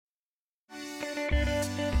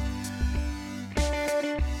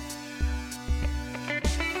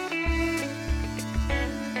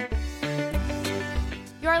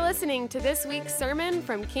listening to this week's sermon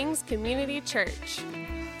from King's Community Church.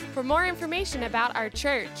 For more information about our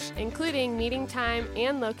church, including meeting time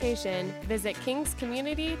and location, visit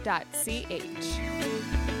kingscommunity.ch.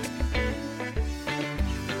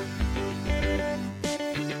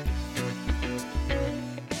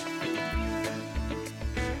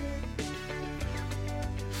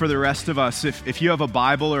 For the rest of us, if you have a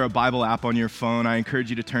Bible or a Bible app on your phone, I encourage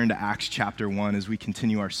you to turn to Acts chapter 1 as we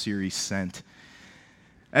continue our series, Sent.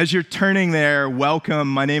 As you're turning there, welcome.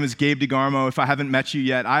 My name is Gabe DeGarmo. If I haven't met you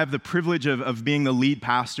yet, I have the privilege of being the lead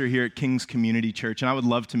pastor here at King's Community Church, and I would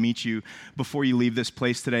love to meet you before you leave this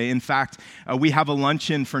place today. In fact, we have a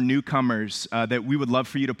luncheon for newcomers that we would love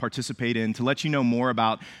for you to participate in to let you know more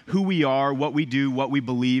about who we are, what we do, what we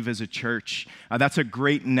believe as a church. That's a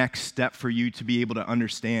great next step for you to be able to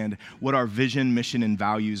understand what our vision, mission, and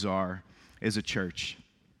values are as a church.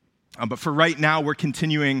 But for right now, we're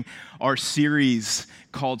continuing our series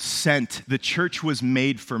called Sent. The church was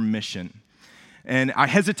made for mission. And I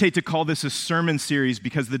hesitate to call this a sermon series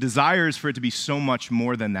because the desire is for it to be so much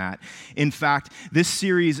more than that. In fact, this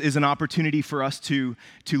series is an opportunity for us to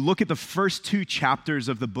look at the first two chapters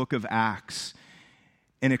of the book of Acts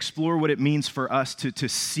and explore what it means for us to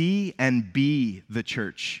see and be the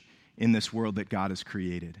church in this world that God has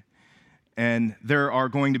created. And there are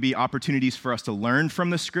going to be opportunities for us to learn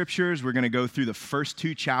from the scriptures. We're going to go through the first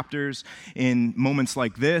two chapters in moments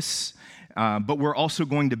like this. But we're also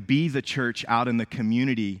going to be the church out in the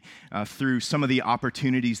community through some of the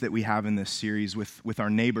opportunities that we have in this series with our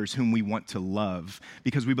neighbors whom we want to love,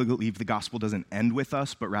 because we believe the gospel doesn't end with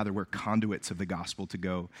us, but rather we're conduits of the gospel to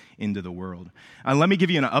go into the world. Let me give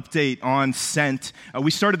you an update on Sent. We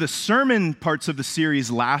started the sermon parts of the series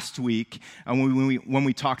last week when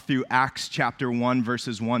we talked through Acts chapter 1,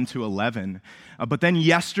 verses 1 to 11. But then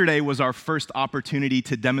yesterday was our first opportunity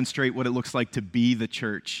to demonstrate what it looks like to be the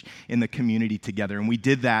church in the community together. And we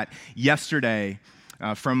did that yesterday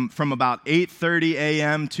from about 8:30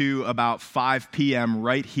 a.m. to about 5 p.m.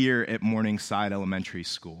 right here at Morningside Elementary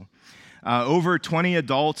School. Over 20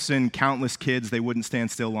 adults and countless kids, they wouldn't stand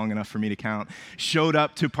still long enough for me to count, showed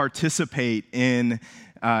up to participate in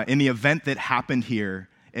the event that happened here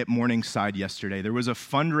at Morningside yesterday. There was a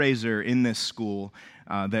fundraiser in this school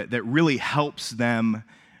that really helps them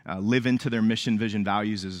live into their mission, vision,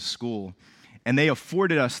 values as a school. And they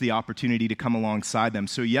afforded us the opportunity to come alongside them.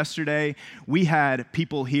 So yesterday, we had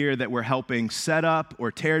people here that were helping set up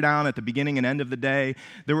or tear down at the beginning and end of the day.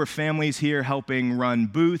 There were families here helping run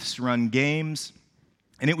booths, run games.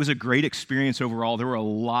 And it was a great experience overall. There were a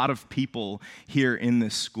lot of people here in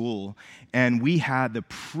this school. And we had the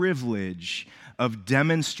privilege of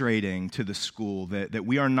demonstrating to the school that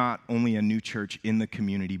we are not only a new church in the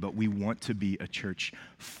community, but we want to be a church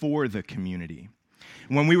for the community.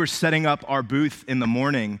 When we were setting up our booth in the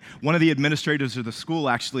morning, one of the administrators of the school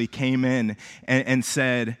actually came in and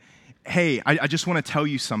said, "Hey, I just want to tell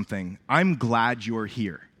you something. I'm glad you're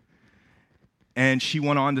here." And she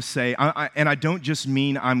went on to say, and I don't just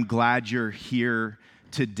mean I'm glad you're here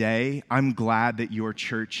today. I'm glad that your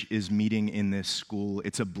church is meeting in this school.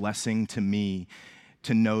 It's a blessing to me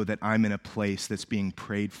to know that I'm in a place that's being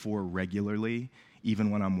prayed for regularly,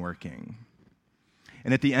 even when I'm working.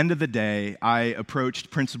 And at the end of the day, I approached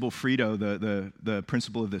Principal Frito, the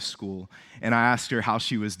principal of this school, and I asked her how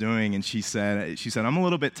she was doing, and she said, "I'm a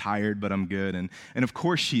little bit tired, but I'm good." And of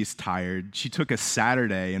course she's tired. She took a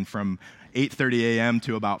Saturday, and from 8:30 a.m.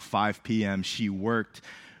 to about 5 p.m., she worked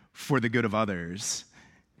for the good of others.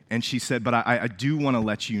 And she said, "But I do want to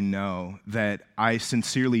let you know that I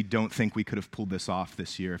sincerely don't think we could have pulled this off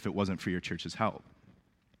this year if it wasn't for your church's help."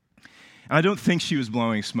 And I don't think she was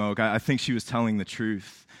blowing smoke. I think she was telling the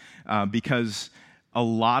truth because a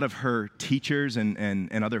lot of her teachers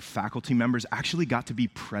and other faculty members actually got to be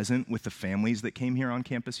present with the families that came here on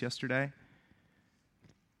campus yesterday.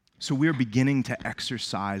 So we're beginning to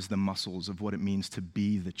exercise the muscles of what it means to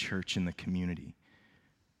be the church in the community.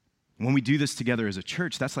 When we do this together as a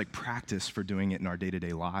church, that's like practice for doing it in our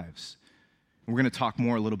day-to-day lives. We're going to talk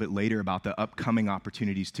more a little bit later about the upcoming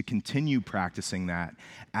opportunities to continue practicing that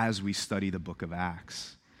as we study the book of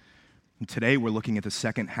Acts. And today we're looking at the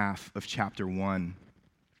second half of chapter 1.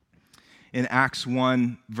 In Acts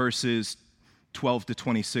 1, verses 12 to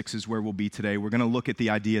 26 is where we'll be today. We're going to look at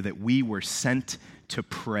the idea that we were sent to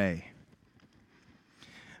pray.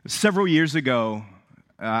 Several years ago,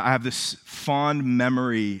 I have this fond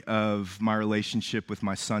memory of my relationship with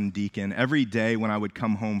my son, Deacon. Every day when I would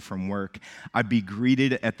come home from work, I'd be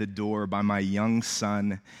greeted at the door by my young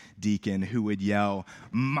son, Deacon, who would yell,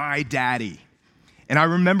 "My daddy." And I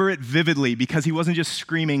remember it vividly because he wasn't just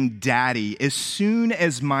screaming, "Daddy." As soon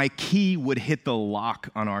as my key would hit the lock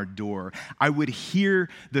on our door, I would hear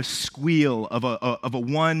the squeal of a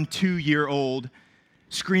 1-2-year-old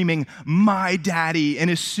screaming, "My daddy." And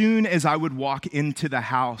as soon as I would walk into the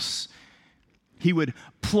house, he would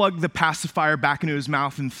plug the pacifier back into his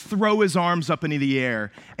mouth and throw his arms up into the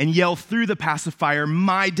air and yell through the pacifier,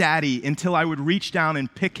 "My daddy," until I would reach down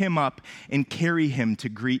and pick him up and carry him to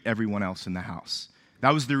greet everyone else in the house.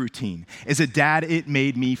 That was the routine. As a dad, it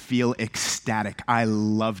made me feel ecstatic. I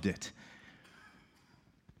loved it.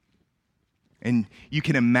 And you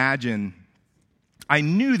can imagine, I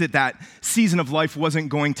knew that season of life wasn't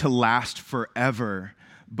going to last forever,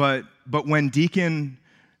 but when Deacon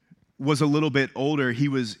was a little bit older, he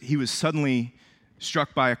was suddenly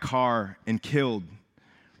struck by a car and killed.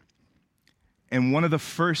 And one of the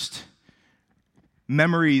first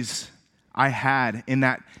memories I had in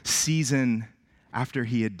that season after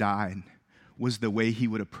he had died was the way he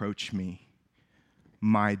would approach me,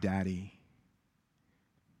 "My daddy."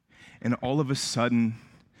 And all of a sudden,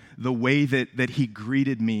 the way that he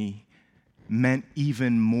greeted me meant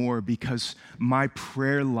even more because my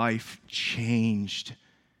prayer life changed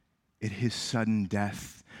at his sudden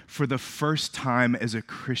death. For the first time as a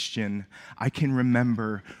Christian, I can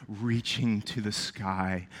remember reaching to the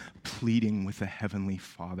sky, pleading with the Heavenly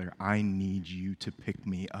Father, "I need you to pick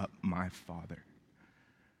me up, my Father."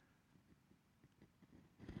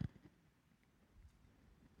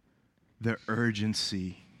 The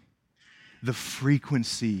urgency, the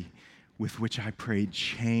frequency with which I prayed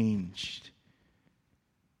changed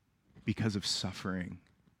because of suffering.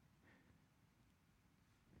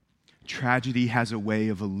 Tragedy has a way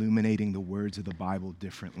of illuminating the words of the Bible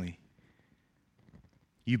differently.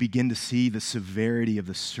 You begin to see the severity of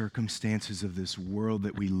the circumstances of this world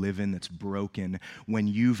that we live in that's broken when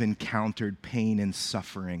you've encountered pain and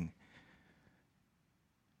suffering.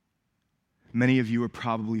 Many of you are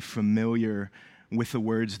probably familiar with the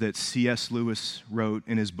words that C.S. Lewis wrote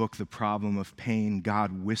in his book, The Problem of Pain.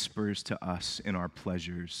 God whispers to us in our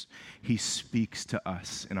pleasures. He speaks to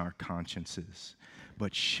us in our consciences,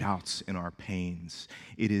 but shouts in our pains.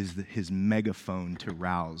 It is his megaphone to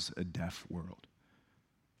rouse a deaf world.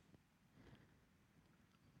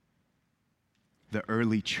 The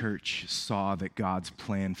early church saw that God's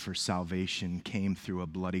plan for salvation came through a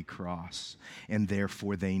bloody cross, and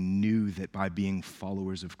therefore they knew that by being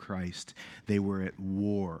followers of Christ, they were at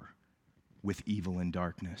war with evil and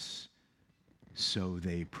darkness. So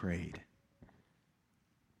they prayed.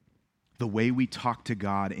 The way we talk to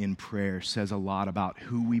God in prayer says a lot about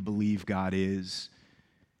who we believe God is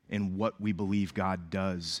and what we believe God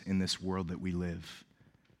does in this world that we live.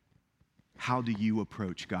 How do you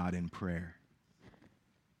approach God in prayer?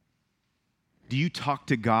 Do you talk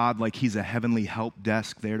to God like he's a heavenly help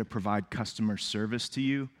desk there to provide customer service to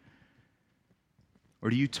you? Or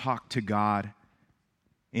do you talk to God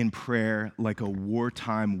in prayer like a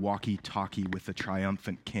wartime walkie-talkie with a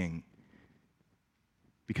triumphant king?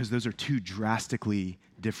 Because those are two drastically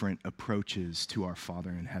different approaches to our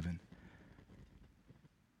Father in heaven.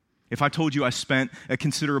 If I told you I spent a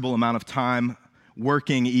considerable amount of time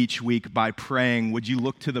working each week by praying, would you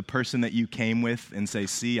look to the person that you came with and say,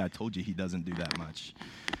 "See, I told you he doesn't do that much"?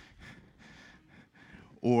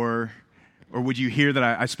 Or would you hear that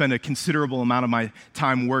I spend a considerable amount of my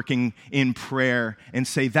time working in prayer and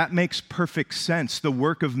say, "That makes perfect sense. The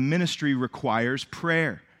work of ministry requires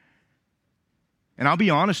prayer"? And I'll be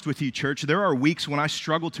honest with you, church, there are weeks when I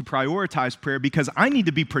struggle to prioritize prayer because I need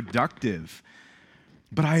to be productive.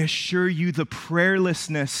 But I assure you, the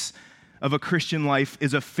prayerlessness of a Christian life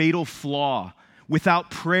is a fatal flaw.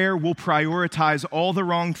 Without prayer, we'll prioritize all the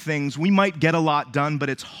wrong things. We might get a lot done, but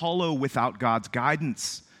it's hollow without God's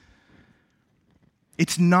guidance.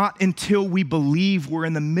 It's not until we believe we're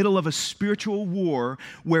in the middle of a spiritual war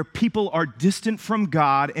where people are distant from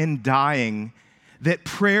God and dying that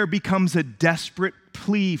prayer becomes a desperate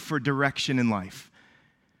plea for direction in life.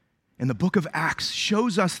 And the book of Acts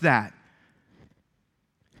shows us that.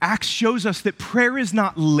 Acts shows us that prayer is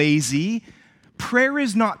not lazy. Prayer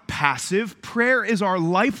is not passive. Prayer is our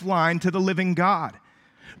lifeline to the living God.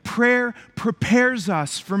 Prayer prepares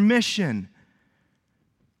us for mission.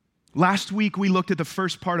 Last week, we looked at the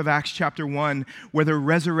first part of Acts chapter 1, where the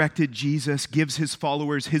resurrected Jesus gives his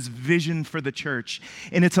followers his vision for the church,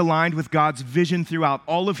 and it's aligned with God's vision throughout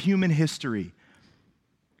all of human history.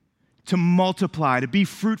 To multiply, to be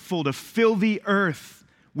fruitful, to fill the earth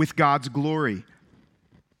with God's glory.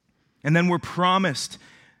 And then we're promised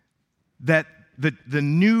that the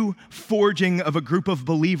new forging of a group of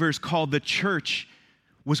believers called the church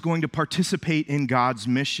was going to participate in God's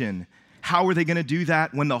mission. How are they going to do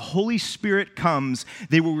that? When the Holy Spirit comes,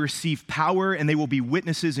 they will receive power and they will be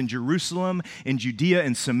witnesses in Jerusalem, in Judea,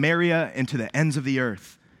 and Samaria, and to the ends of the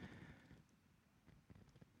earth.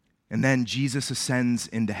 And then Jesus ascends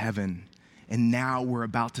into heaven. And now we're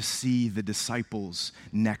about to see the disciples'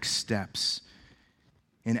 next steps.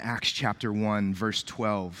 In Acts chapter 1, verse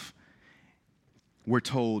 12, we're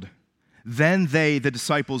told, "Then they, the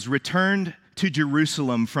disciples, returned to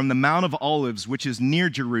Jerusalem from the Mount of Olives, which is near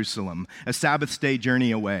Jerusalem, a Sabbath day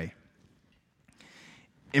journey away."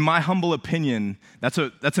 In my humble opinion, that's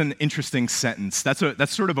an interesting sentence.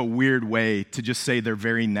 That's sort of a weird way to just say their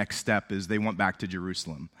very next step is they went back to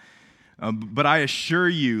Jerusalem. But I assure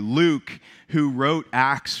you, Luke, who wrote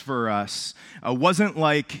Acts for us, wasn't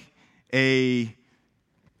like a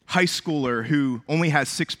high schooler who only has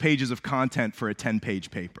 6 pages of content for a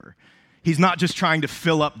 10-page paper. He's not just trying to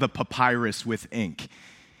fill up the papyrus with ink.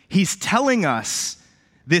 He's telling us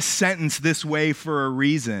this sentence this way for a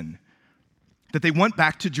reason, that they went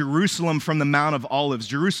back to Jerusalem from the Mount of Olives.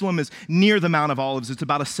 Jerusalem is near the Mount of Olives. It's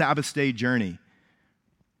about a Sabbath day journey.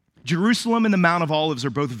 Jerusalem and the Mount of Olives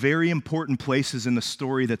are both very important places in the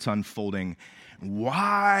story that's unfolding.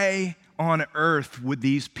 Why on earth would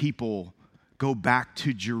these people go back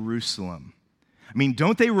to Jerusalem? I mean,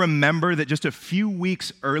 don't they remember that just a few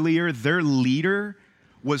weeks earlier, their leader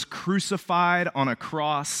was crucified on a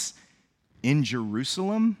cross in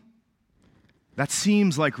Jerusalem? That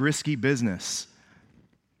seems like risky business.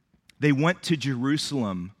 They went to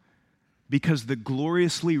Jerusalem because the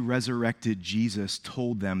gloriously resurrected Jesus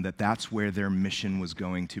told them that that's where their mission was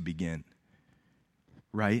going to begin.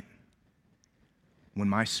 Right? When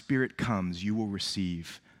my Spirit comes, you will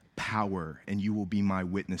receive power and you will be my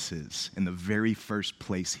witnesses. And the very first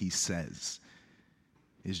place he says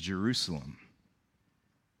is Jerusalem.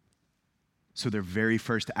 So their very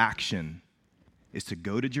first action is to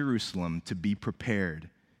go to Jerusalem to be prepared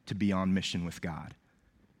to be on mission with God.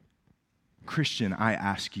 Christian, I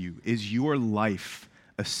ask you, is your life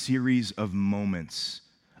a series of moments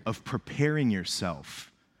of preparing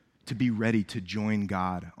yourself to be ready to join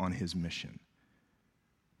God on his mission?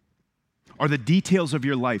 Are the details of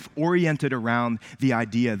your life oriented around the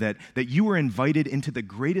idea that you were invited into the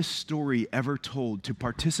greatest story ever told to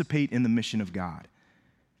participate in the mission of God?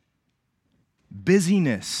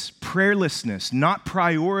 Busyness, prayerlessness, not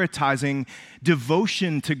prioritizing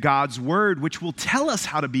devotion to God's word, which will tell us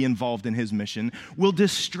how to be involved in his mission, will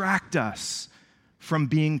distract us from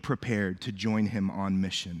being prepared to join him on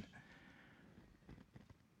mission.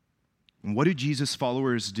 And what do Jesus'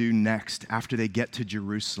 followers do next after they get to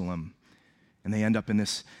Jerusalem? And they end up in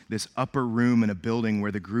this upper room in a building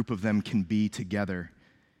where the group of them can be together.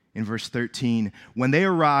 In verse 13, when they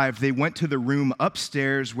arrived, they went to the room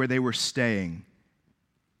upstairs where they were staying.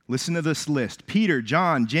 Listen to this list: Peter,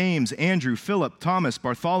 John, James, Andrew, Philip, Thomas,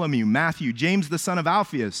 Bartholomew, Matthew, James the son of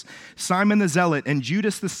Alphaeus, Simon the Zealot, and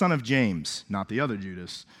Judas the son of James, not the other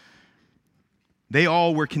Judas. They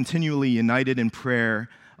all were continually united in prayer,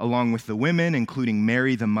 along with the women, including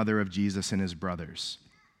Mary, the mother of Jesus, and his brothers.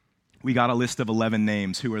 We got a list of 11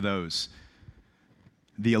 names. Who are those?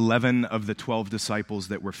 The 11 of the 12 disciples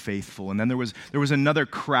that were faithful. And then there was another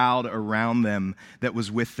crowd around them that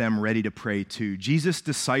was with them ready to pray too. Jesus'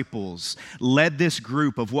 disciples led this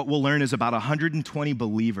group of what we'll learn is about 120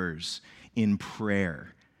 believers in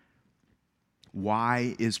prayer.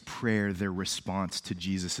 Why is prayer their response to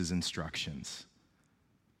Jesus' instructions?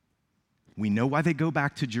 We know why they go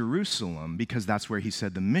back to Jerusalem, because that's where he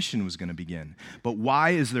said the mission was going to begin. But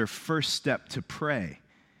why is their first step to pray?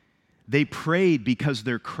 They prayed because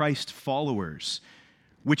they're Christ followers,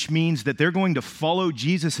 which means that they're going to follow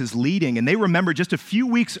Jesus' leading. And they remember just a few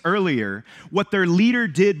weeks earlier what their leader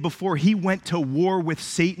did before he went to war with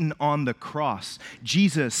Satan on the cross.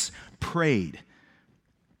 Jesus prayed.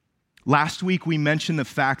 Last week, we mentioned the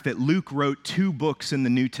fact that Luke wrote 2 books in the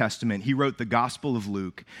New Testament. He wrote the Gospel of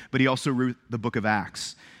Luke, but he also wrote the book of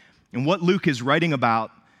Acts. And what Luke is writing about,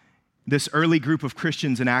 this early group of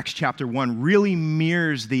Christians in Acts chapter 1, really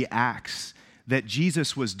mirrors the acts that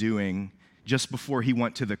Jesus was doing just before he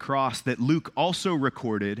went to the cross, that Luke also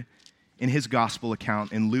recorded in his gospel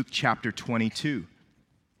account in Luke chapter 22.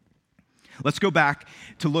 Let's go back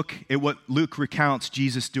to look at what Luke recounts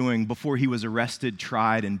Jesus doing before he was arrested,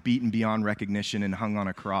 tried, and beaten beyond recognition and hung on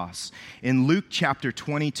a cross. In Luke chapter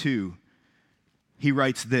 22, he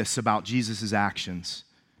writes this about Jesus' actions.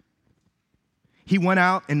 He went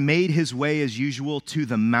out and made his way as usual to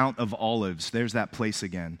the Mount of Olives. There's that place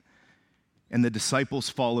again. And the disciples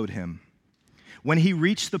followed him. When he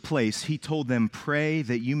reached the place, he told them, "Pray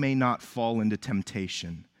that you may not fall into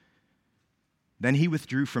temptation." Then he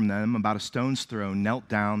withdrew from them about a stone's throw, knelt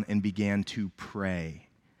down, and began to pray.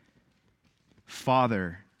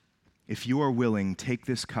 Father, if you are willing, take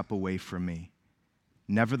this cup away from me.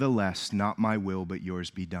 Nevertheless, not my will, but yours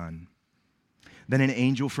be done. Then an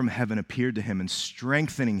angel from heaven appeared to him, and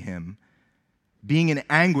strengthening him, being in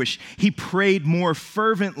anguish, he prayed more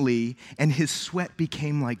fervently, and his sweat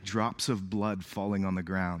became like drops of blood falling on the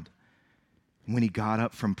ground. When he got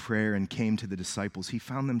up from prayer and came to the disciples, he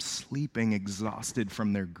found them sleeping, exhausted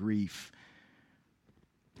from their grief.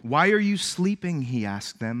 Why are you sleeping? He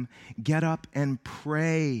asked them. Get up and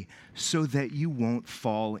pray so that you won't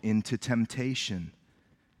fall into temptation.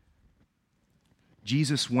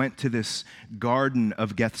 Jesus went to this Garden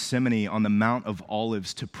of Gethsemane on the Mount of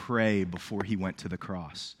Olives to pray before he went to the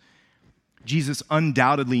cross. Jesus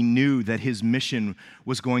undoubtedly knew that his mission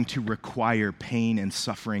was going to require pain and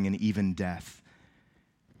suffering and even death.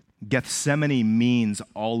 Gethsemane means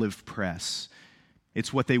olive press.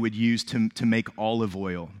 It's what they would use to make olive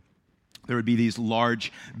oil. There would be these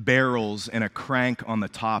large barrels and a crank on the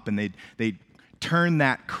top, and they'd turn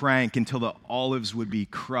that crank until the olives would be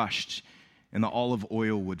crushed and the olive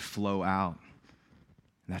oil would flow out.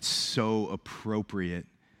 That's so appropriate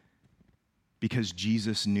because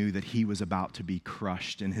Jesus knew that he was about to be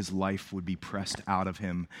crushed and his life would be pressed out of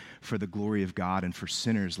him for the glory of God and for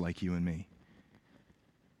sinners like you and me.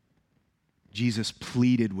 Jesus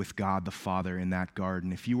pleaded with God the Father in that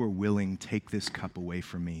garden, if you are willing, take this cup away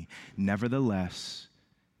from me. Nevertheless,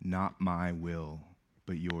 not my will,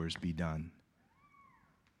 but yours be done.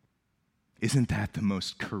 Isn't that the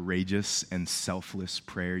most courageous and selfless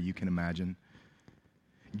prayer you can imagine?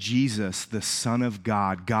 Jesus, the Son of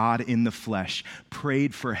God, God in the flesh,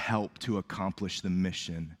 prayed for help to accomplish the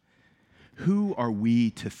mission. Who are we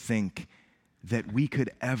to think that we could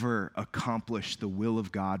ever accomplish the will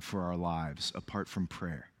of God for our lives apart from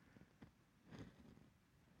prayer?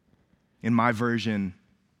 In my version,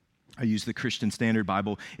 I use the Christian Standard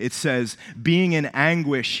Bible, it says, being in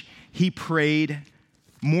anguish, he prayed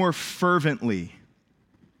more fervently.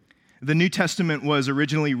 The New Testament was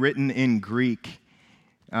originally written in Greek.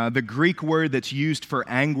 The Greek word that's used for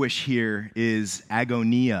anguish here is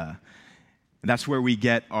agonia. That's where we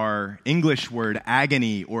get our English word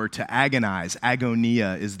agony or to agonize.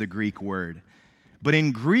 Agonia is the Greek word. But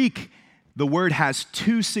in Greek, the word has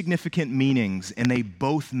two significant meanings, and they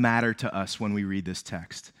both matter to us when we read this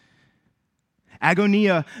text.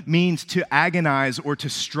 Agonia means to agonize or to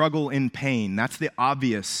struggle in pain. That's the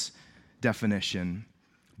obvious definition.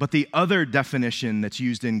 But the other definition that's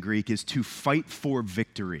used in Greek is to fight for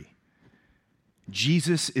victory.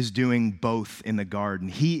 Jesus is doing both in the garden.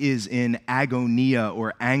 He is in agonia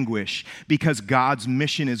or anguish because God's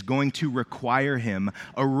mission is going to require him,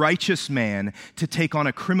 a righteous man, to take on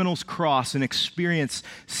a criminal's cross and experience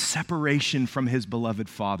separation from his beloved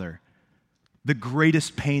Father, the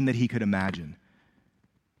greatest pain that he could imagine.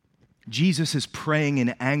 Jesus is praying in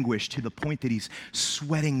anguish to the point that he's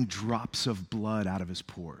sweating drops of blood out of his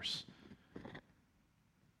pores.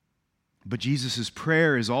 But Jesus'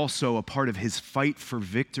 prayer is also a part of his fight for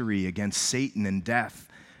victory against Satan and death.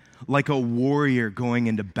 Like a warrior going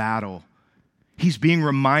into battle, he's being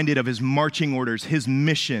reminded of his marching orders, his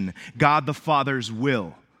mission, God the Father's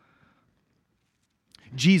will.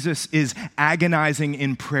 Jesus is agonizing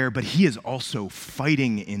in prayer, but he is also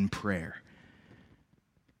fighting in prayer.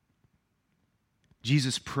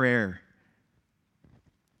 Jesus' prayer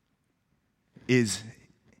is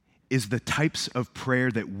the types of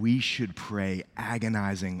prayer that we should pray,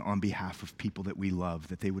 agonizing on behalf of people that we love,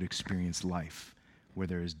 that they would experience life where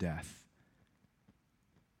there is death.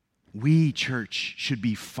 We, church, should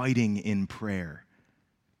be fighting in prayer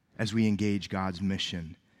as we engage God's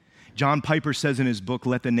mission. John Piper says in his book,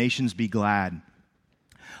 Let the Nations Be Glad,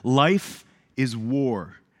 life is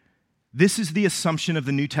war. This is the assumption of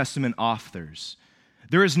the New Testament authors.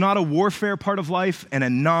 There is not a warfare part of life and a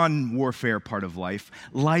non-warfare part of life.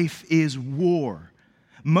 Life is war.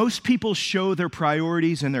 Most people show their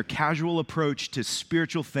priorities and their casual approach to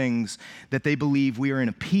spiritual things that they believe we are in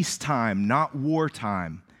a peacetime, not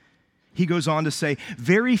wartime. He goes on to say,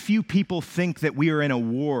 very few people think that we are in a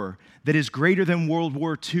war that is greater than World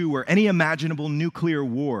War II or any imaginable nuclear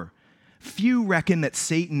war. Few reckon that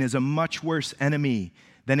Satan is a much worse enemy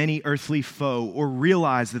than any earthly foe, or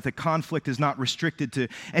realize that the conflict is not restricted to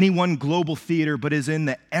any one global theater, but is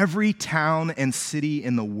in every town and city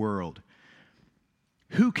in the world.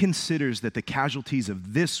 Who considers that the casualties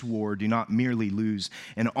of this war do not merely lose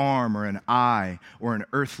an arm or an eye or an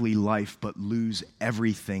earthly life, but lose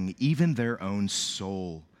everything, even their own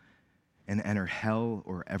soul, and enter hell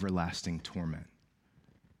or everlasting torment?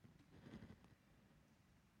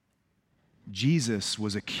 Jesus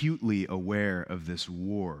was acutely aware of this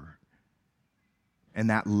war, and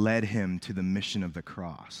that led him to the mission of the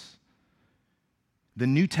cross. The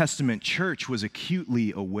New Testament church was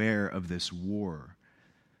acutely aware of this war,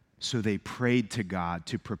 so they prayed to God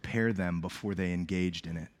to prepare them before they engaged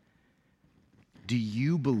in it. Do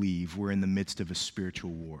you believe we're in the midst of a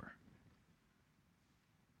spiritual war?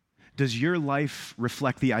 Does your life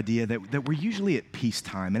reflect the idea that we're usually at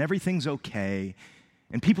peacetime and everything's okay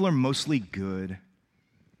and people are mostly good?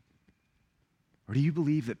 Or do you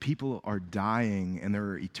believe that people are dying and there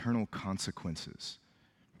are eternal consequences?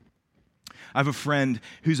 I have a friend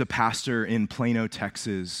who's a pastor in Plano,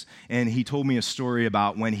 Texas, and he told me a story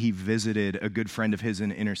about when he visited a good friend of his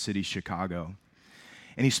in inner city Chicago.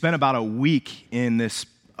 And he spent about a week in this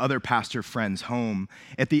other pastor friend's home.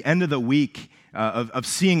 At the end of the week, of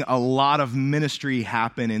seeing a lot of ministry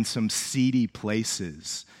happen in some seedy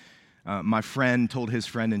places, my friend told his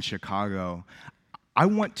friend in Chicago, I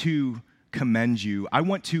want to commend you. I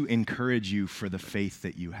want to encourage you for the faith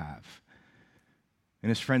that you have. And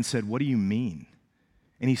his friend said, what do you mean?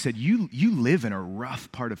 And he said, you live in a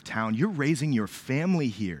rough part of town. You're raising your family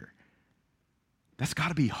here. That's got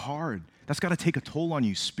to be hard. That's got to take a toll on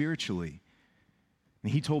you spiritually.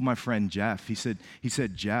 And he told my friend Jeff, he said,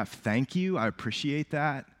 Jeff, thank you. I appreciate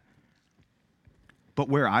that. But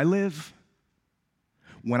where I live,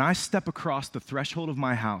 when I step across the threshold of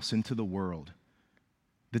my house into the world,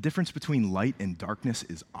 the difference between light and darkness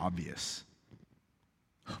is obvious.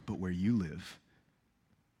 But where you live,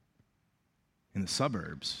 in the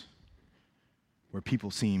suburbs, where people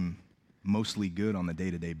seem mostly good on the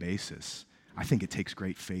day-to-day basis, I think it takes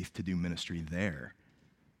great faith to do ministry there,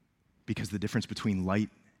 because the difference between light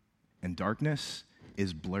and darkness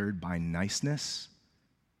is blurred by niceness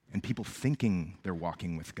and people thinking they're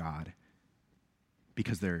walking with God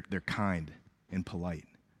because they're kind and polite.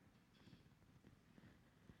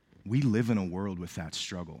 We live in a world with that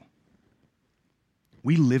struggle.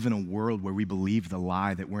 We live in a world where we believe the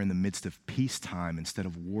lie that we're in the midst of peacetime instead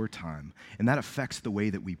of wartime, and that affects the way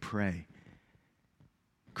that we pray.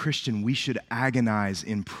 Christian, we should agonize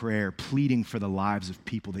in prayer, pleading for the lives of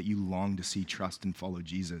people that you long to see trust and follow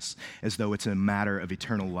Jesus, as though it's a matter of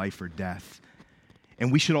eternal life or death. And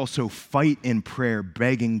we should also fight in prayer,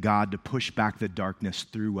 begging God to push back the darkness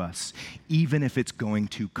through us, even if it's going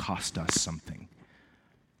to cost us something.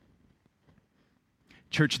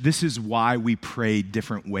 Church, this is why we pray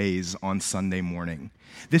different ways on Sunday morning.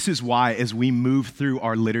 This is why, as we move through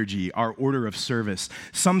our liturgy, our order of service,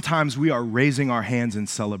 sometimes we are raising our hands in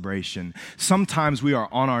celebration. Sometimes we are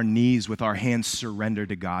on our knees with our hands surrendered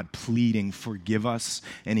to God, pleading, forgive us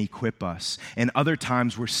and equip us. And other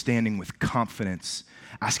times we're standing with confidence,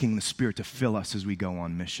 asking the Spirit to fill us as we go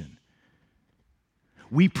on mission.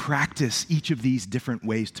 We practice each of these different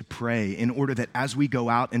ways to pray in order that as we go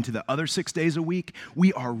out into the other 6 days a week,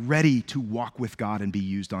 we are ready to walk with God and be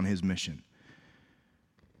used on His mission.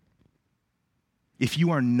 If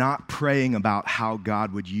you are not praying about how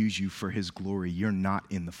God would use you for His glory, you're not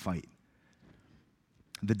in the fight.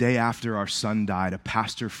 The day after our son died, a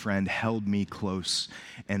pastor friend held me close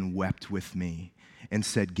and wept with me and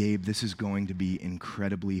said, Gabe, this is going to be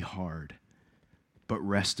incredibly hard. But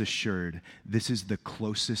rest assured, this is the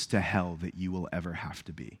closest to hell that you will ever have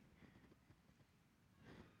to be.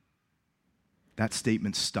 That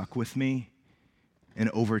statement stuck with me, and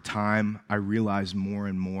over time, I realized more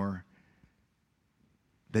and more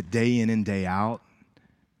that day in and day out,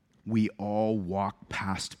 we all walk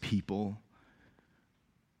past people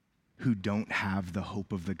who don't have the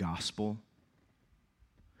hope of the gospel,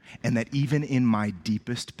 and that even in my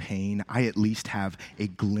deepest pain, I at least have a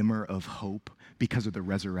glimmer of hope because of the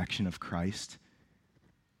resurrection of Christ.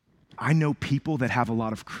 I know people that have a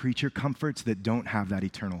lot of creature comforts that don't have that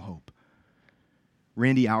eternal hope.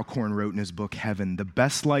 Randy Alcorn wrote in his book, Heaven, the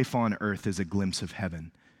best life on earth is a glimpse of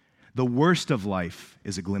heaven. The worst of life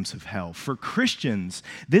is a glimpse of hell. For Christians,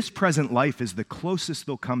 this present life is the closest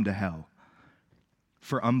they'll come to hell.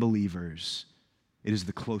 For unbelievers, it is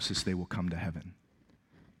the closest they will come to heaven.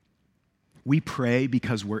 We pray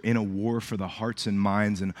because we're in a war for the hearts and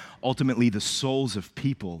minds and ultimately the souls of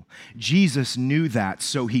people. Jesus knew that,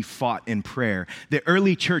 so he fought in prayer. The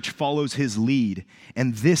early church follows his lead,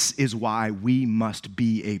 and this is why we must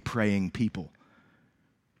be a praying people.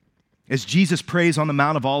 As Jesus prays on the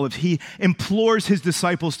Mount of Olives, he implores his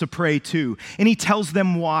disciples to pray too, and he tells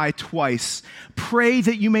them why twice. Pray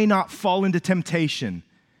that you may not fall into temptation.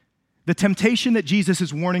 The temptation that Jesus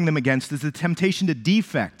is warning them against is the temptation to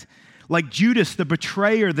defect. Like Judas, the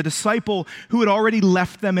betrayer, the disciple who had already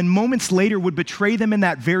left them and moments later would betray them in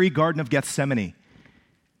that very Garden of Gethsemane.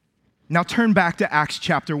 Now turn back to Acts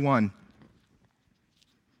chapter 1.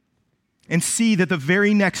 and see that the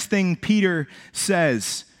very next thing Peter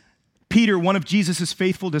says, Peter, one of Jesus'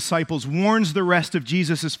 faithful disciples, warns the rest of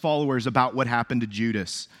Jesus' followers about what happened to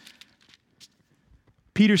Judas.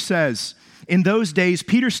 Peter says, in those days,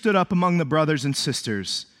 Peter stood up among the brothers and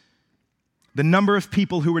sisters. The number of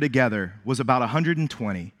people who were together was about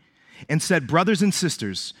 120, and said, brothers and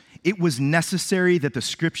sisters, it was necessary that the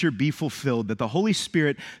scripture be fulfilled, that the Holy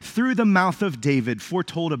Spirit, through the mouth of David,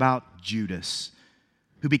 foretold about Judas,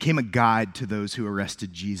 who became a guide to those who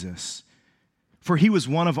arrested Jesus. For he was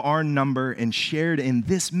one of our number and shared in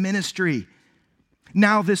this ministry.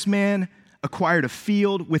 Now this man acquired a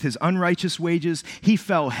field with his unrighteous wages. He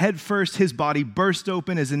fell headfirst. His body burst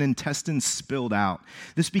open as an intestine spilled out.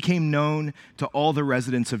 This became known to all the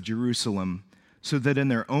residents of Jerusalem, so that in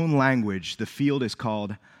their own language, the field is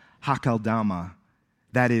called Hakeldama,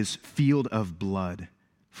 that is, field of blood.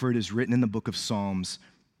 For it is written in the book of Psalms,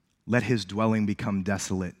 let his dwelling become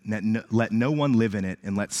desolate. Let no one live in it,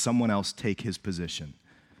 and let someone else take his position.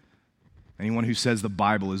 Anyone who says the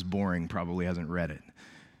Bible is boring probably hasn't read it.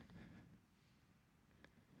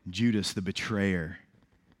 Judas, the betrayer,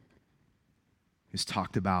 is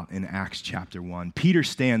talked about in Acts chapter 1. Peter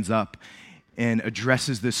stands up and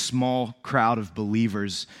addresses this small crowd of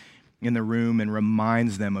believers in the room and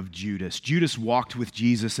reminds them of Judas. Judas walked with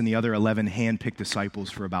Jesus and the other 11 hand-picked disciples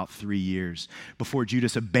for about 3 years before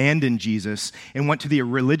Judas abandoned Jesus and went to the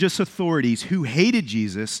religious authorities who hated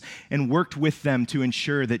Jesus and worked with them to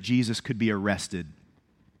ensure that Jesus could be arrested.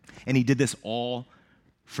 And he did this all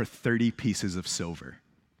for 30 pieces of silver.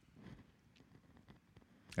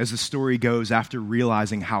 As the story goes, after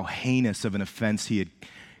realizing how heinous of an offense he had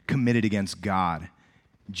committed against God,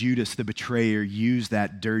 Judas, the betrayer, used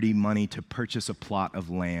that dirty money to purchase a plot of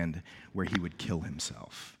land where he would kill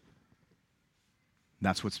himself.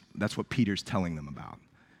 That's what Peter's telling them about.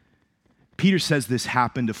 Peter says this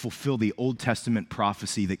happened to fulfill the Old Testament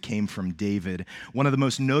prophecy that came from David, one of the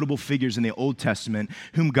most notable figures in the Old Testament,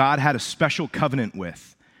 whom God had a special covenant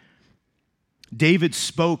with. David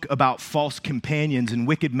spoke about false companions and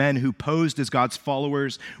wicked men who posed as God's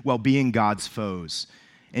followers while being God's foes.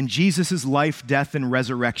 And Jesus' life, death, and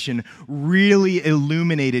resurrection really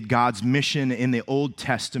illuminated God's mission in the Old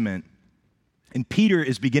Testament. And Peter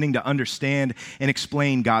is beginning to understand and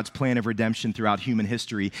explain God's plan of redemption throughout human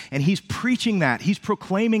history. And he's preaching that, he's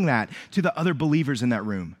proclaiming that to the other believers in that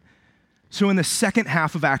room. So in the second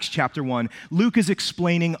half of Acts chapter 1, Luke is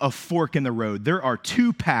explaining a fork in the road. There are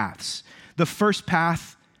two paths. The first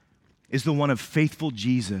path is the one of faithful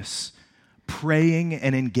Jesus, praying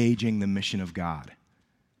and engaging the mission of God.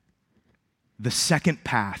 The second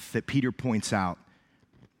path that Peter points out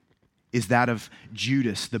is that of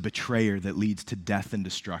Judas, the betrayer that leads to death and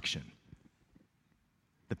destruction.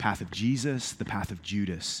 The path of Jesus, the path of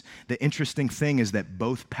Judas. The interesting thing is that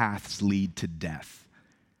both paths lead to death,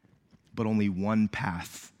 but only one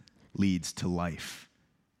path leads to life,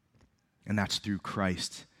 and that's through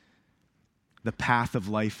Christ. The path of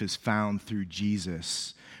life is found through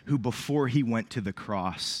Jesus, who before he went to the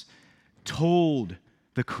cross told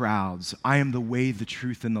the crowds, I am the way, the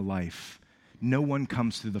truth, and the life. No one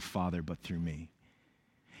comes to the Father but through me.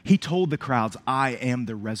 He told the crowds, I am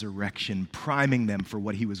the resurrection, priming them for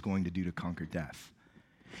what he was going to do to conquer death.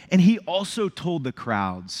 And he also told the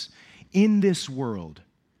crowds, in this world,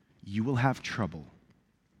 you will have trouble,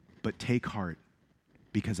 but take heart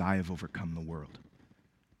because I have overcome the world.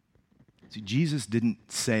 See, Jesus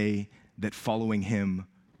didn't say that following him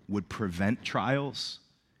would prevent trials.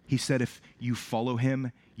 He said if you follow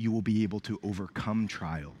him, you will be able to overcome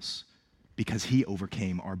trials because he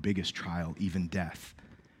overcame our biggest trial, even death.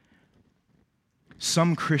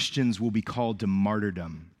 Some Christians will be called to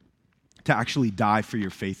martyrdom, to actually die for your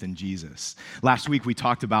faith in Jesus. Last week we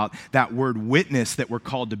talked about that word witness that we're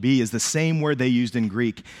called to be is the same word they used in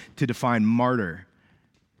Greek to define martyr.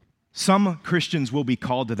 Some Christians will be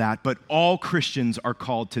called to that, but all Christians are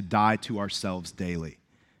called to die to ourselves daily.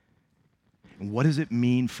 And what does it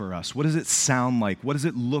mean for us? What does it sound like? What does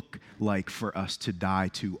it look like for us to die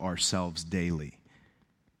to ourselves daily?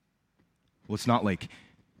 Well, it's not like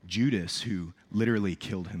Judas who literally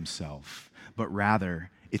killed himself, but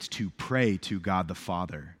rather it's to pray to God the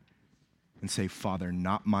Father and say, Father,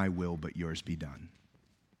 not my will, but yours be done.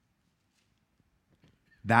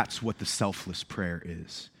 That's what the selfless prayer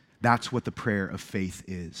is. That's what the prayer of faith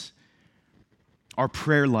is. Our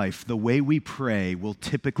prayer life, the way we pray, will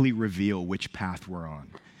typically reveal which path we're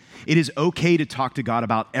on. It is okay to talk to God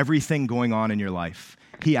about everything going on in your life.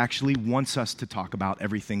 He actually wants us to talk about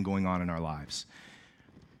everything going on in our lives.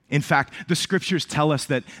 In fact, the scriptures tell us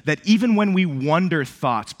that even when we wonder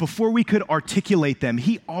thoughts, before we could articulate them,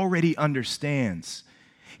 he already understands.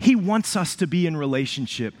 He wants us to be in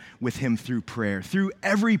relationship with him through prayer, through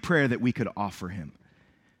every prayer that we could offer him.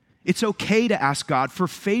 It's okay to ask God for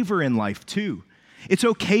favor in life too. It's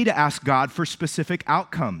okay to ask God for specific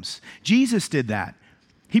outcomes. Jesus did that.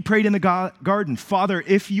 He prayed in the garden, "Father,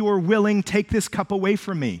 if you're willing, take this cup away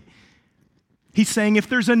from me." He's saying, if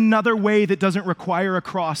there's another way that doesn't require a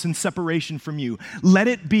cross and separation from you, let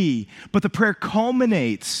it be. But the prayer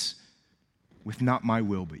culminates with, "Not my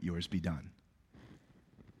will, but yours be done."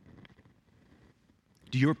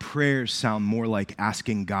 Do your prayers sound more like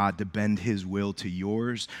asking God to bend his will to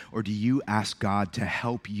yours, or do you ask God to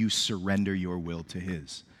help you surrender your will to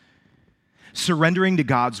his? Surrendering to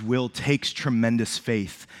God's will takes tremendous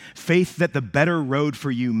faith. Faith that the better road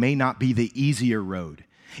for you may not be the easier road.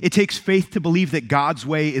 It takes faith to believe that God's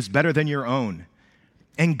way is better than your own,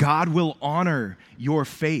 and God will honor your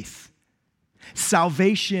faith.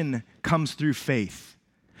 Salvation comes through faith.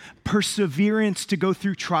 Perseverance to go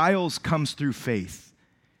through trials comes through faith.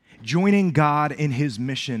 Joining God in his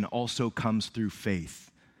mission also comes through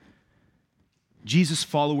faith. Jesus'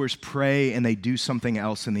 followers pray and they do something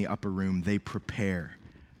else in the upper room. They prepare.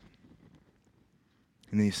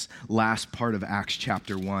 In this last part of Acts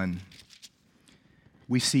chapter 1,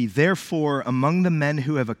 we see, "Therefore, among the men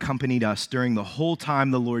who have accompanied us during the whole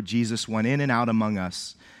time the Lord Jesus went in and out among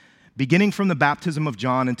us, beginning from the baptism of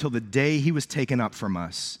John until the day he was taken up from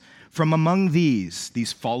us, from among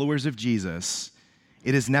these followers of Jesus,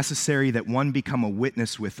 it is necessary that one become a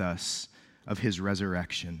witness with us of his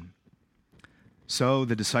resurrection." So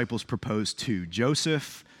the disciples proposed two: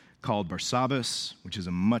 Joseph, called Barsabbas, which is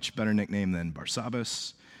a much better nickname than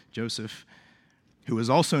Barsabbas, Joseph, who was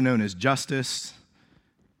also known as Justus,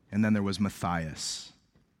 and then there was Matthias.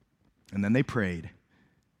 And then they prayed,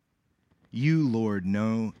 "You, Lord,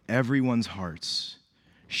 know everyone's hearts.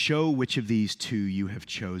 Show which of these two you have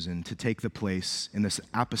chosen to take the place in this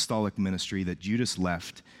apostolic ministry that Judas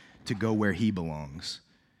left to go where he belongs."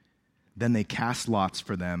 Then they cast lots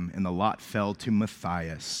for them, and the lot fell to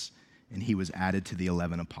Matthias, and he was added to the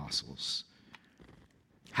 11 apostles.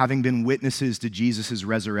 Having been witnesses to Jesus'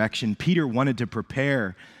 resurrection, Peter wanted to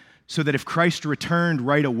prepare so that if Christ returned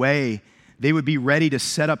right away, they would be ready to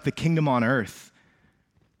set up the kingdom on earth.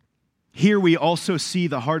 Here we also see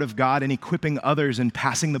the heart of God in equipping others and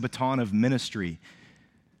passing the baton of ministry.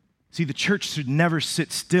 See, the church should never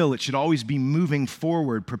sit still. It should always be moving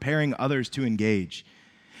forward, preparing others to engage.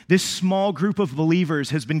 This small group of believers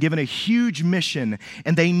has been given a huge mission,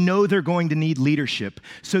 and they know they're going to need leadership.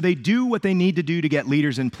 So they do what they need to do to get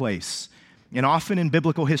leaders in place. And often in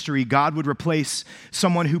biblical history, God would replace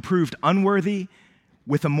someone who proved unworthy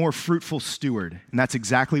with a more fruitful steward. And that's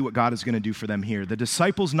exactly what God is going to do for them here. The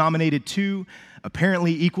disciples nominated two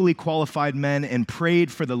apparently equally qualified men and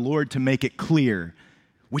prayed for the Lord to make it clear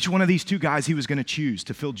which one of these two guys he was going to choose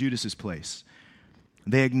to fill Judas's place.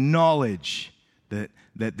 They acknowledge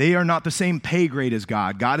that they are not the same pay grade as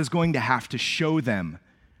God. God is going to have to show them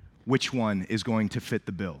which one is going to fit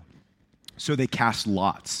the bill. So they cast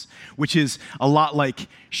lots, which is a lot like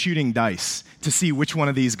shooting dice to see which one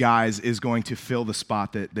of these guys is going to fill the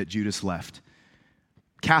spot that Judas left.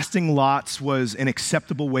 Casting lots was an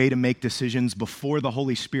acceptable way to make decisions before the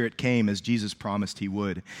Holy Spirit came, as Jesus promised he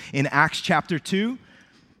would. In Acts chapter 2,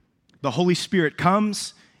 the Holy Spirit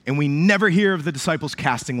comes, and we never hear of the disciples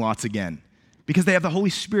casting lots again, because they have the Holy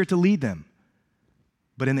Spirit to lead them.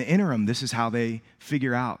 But in the interim, this is how they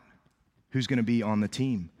figure out who's going to be on the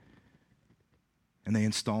team. And they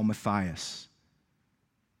install Matthias.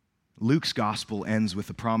 Luke's gospel ends with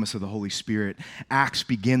the promise of the Holy Spirit. Acts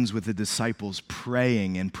begins with the disciples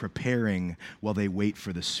praying and preparing while they wait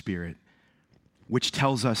for the Spirit, which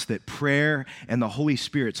tells us that prayer and the Holy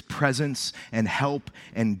Spirit's presence and help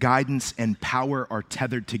and guidance and power are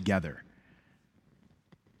tethered together.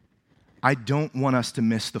 I don't want us to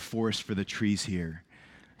miss the forest for the trees here.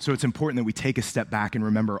 So it's important that we take a step back and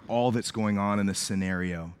remember all that's going on in this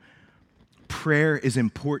scenario. Prayer is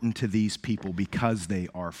important to these people because they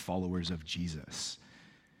are followers of Jesus.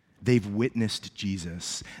 They've witnessed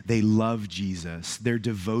Jesus. They love Jesus. They're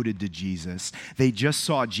devoted to Jesus. They just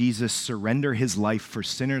saw Jesus surrender his life for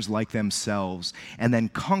sinners like themselves and then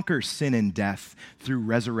conquer sin and death through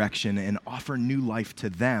resurrection and offer new life to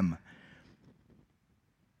them.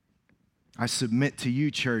 I submit to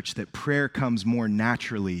you, church, that prayer comes more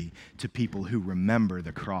naturally to people who remember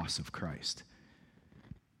the cross of Christ.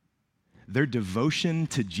 Their devotion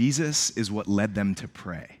to Jesus is what led them to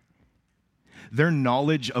pray. Their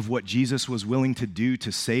knowledge of what Jesus was willing to do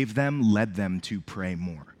to save them led them to pray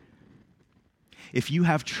more. If you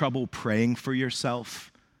have trouble praying for yourself,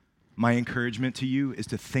 my encouragement to you is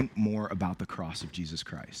to think more about the cross of Jesus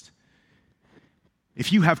Christ.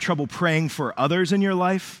 If you have trouble praying for others in your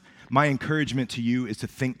life, my encouragement to you is to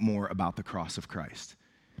think more about the cross of Christ.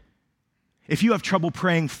 If you have trouble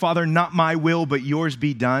praying, Father, not my will, but yours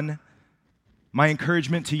be done, my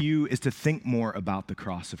encouragement to you is to think more about the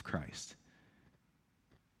cross of Christ.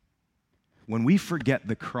 When we forget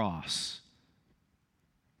the cross,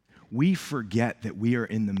 we forget that we are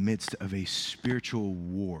in the midst of a spiritual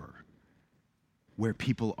war where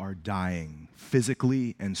people are dying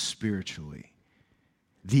physically and spiritually.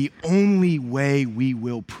 The only way we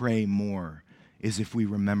will pray more is if we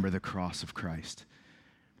remember the cross of Christ.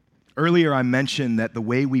 Earlier, I mentioned that the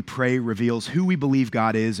way we pray reveals who we believe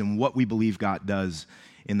God is and what we believe God does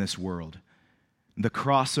in this world. The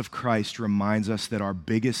cross of Christ reminds us that our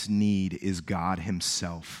biggest need is God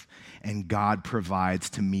himself, and God provides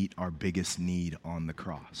to meet our biggest need on the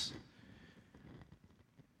cross.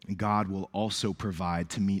 And God will also provide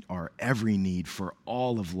to meet our every need for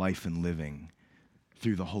all of life and living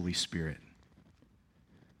through the Holy Spirit.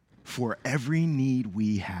 For every need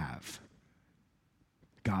we have,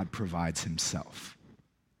 God provides himself.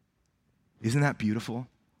 Isn't that beautiful?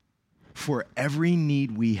 For every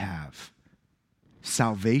need we have,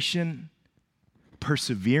 salvation,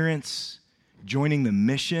 perseverance, joining the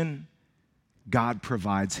mission, God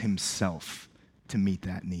provides himself to meet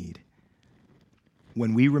that need.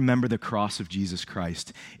 When we remember the cross of Jesus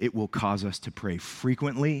Christ, it will cause us to pray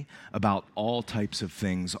frequently about all types of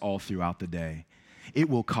things all throughout the day. It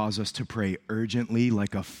will cause us to pray urgently,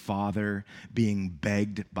 like a father being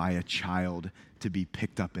begged by a child to be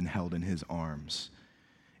picked up and held in his arms.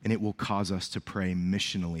 And it will cause us to pray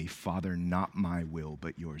missionally, Father, not my will,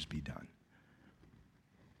 but yours be done.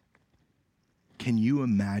 Can you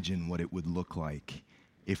imagine what it would look like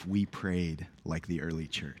if we prayed like the early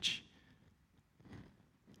church?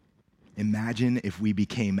 Imagine if we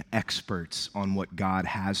became experts on what God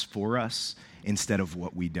has for us instead of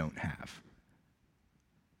what we don't have.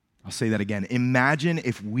 I'll say that again. Imagine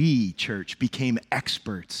if we, church, became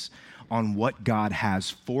experts on what God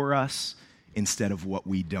has for us instead of what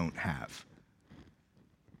we don't have.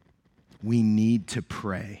 We need to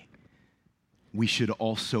pray. We should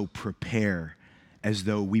also prepare as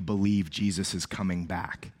though we believe Jesus is coming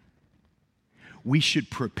back. We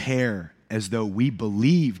should prepare as though we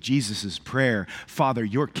believe Jesus' prayer, Father,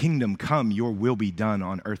 your kingdom come, your will be done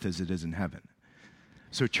on earth as it is in heaven.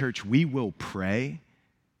 So church, we will pray,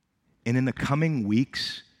 and in the coming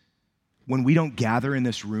weeks, when we don't gather in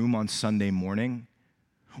this room on Sunday morning,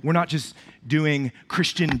 we're not just doing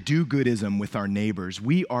Christian do-goodism with our neighbors.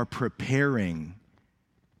 We are preparing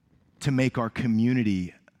to make our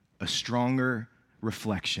community a stronger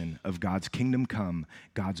reflection of God's kingdom come,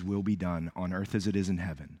 God's will be done on earth as it is in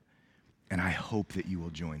heaven. And I hope that you will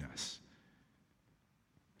join us.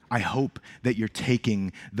 I hope that you're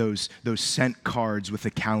taking those sent cards with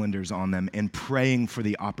the calendars on them and praying for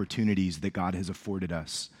the opportunities that God has afforded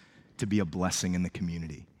us to be a blessing in the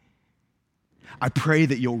community. I pray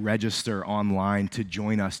that you'll register online to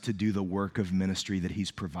join us to do the work of ministry that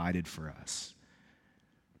he's provided for us.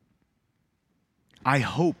 I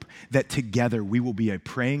hope that together we will be a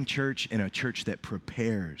praying church and a church that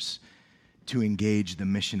prepares to engage the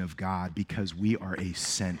mission of God, because we are a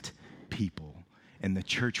sent people and the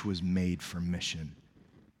church was made for mission.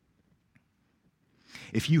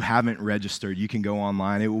 If you haven't registered, you can go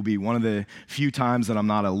online. It will be one of the few times that I'm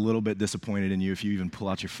not a little bit disappointed in you if you even pull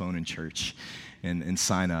out your phone in church and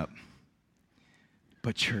sign up.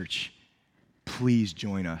 But church, please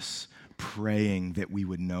join us praying that we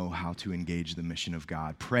would know how to engage the mission of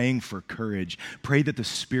God, praying for courage, pray that the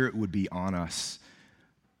Spirit would be on us,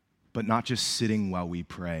 but not just sitting while we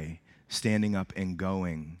pray, standing up and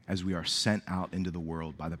going as we are sent out into the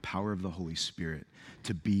world by the power of the Holy Spirit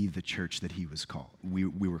to be the church that we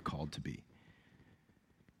were called to be.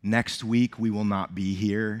 Next week, we will not be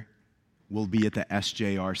here. We'll be at the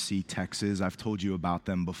SJRC Texas. I've told you about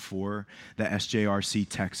them before. The SJRC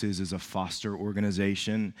Texas is a foster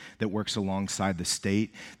organization that works alongside the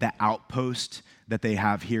state. The outpost that they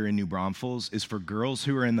have here in New Braunfels is for girls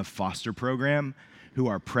who are in the foster program, who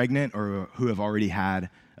are pregnant or who have already had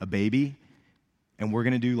a baby. And we're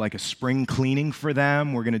going to do like a spring cleaning for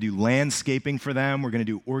them. We're going to do landscaping for them. We're going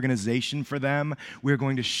to do organization for them. We're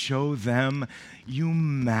going to show them you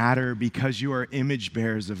matter because you are image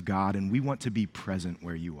bearers of God, and we want to be present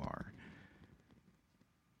where you are.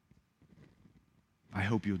 I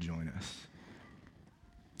hope you'll join us.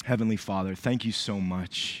 Heavenly Father, thank you so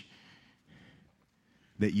much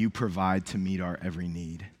that you provide to meet our every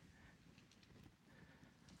need.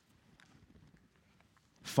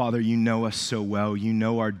 Father, you know us so well. You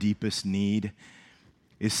know our deepest need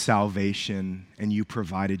is salvation, and you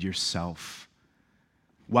provided yourself.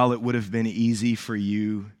 while it would have been easy for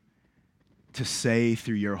you to say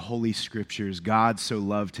through your holy scriptures, God so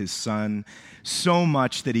loved his son so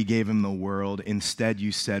much that he gave him the world, instead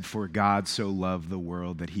you said, for God so loved the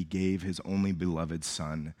world that he gave his only beloved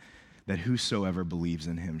son, that whosoever believes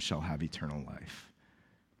in him shall have eternal life.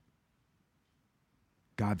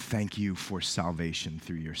 God, thank you for salvation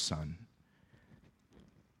through your son.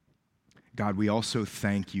 God, we also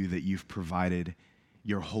thank you that you've provided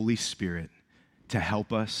your Holy Spirit to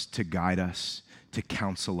help us, to guide us, to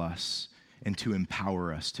counsel us, and to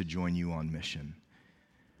empower us to join you on mission.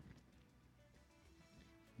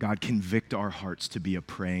 God, convict our hearts to be a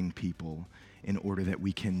praying people in order that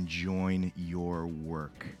we can join your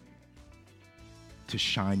work, to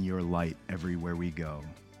shine your light everywhere we go.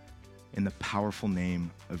 In the powerful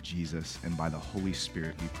name of Jesus and by the Holy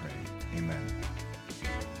Spirit we pray. Amen.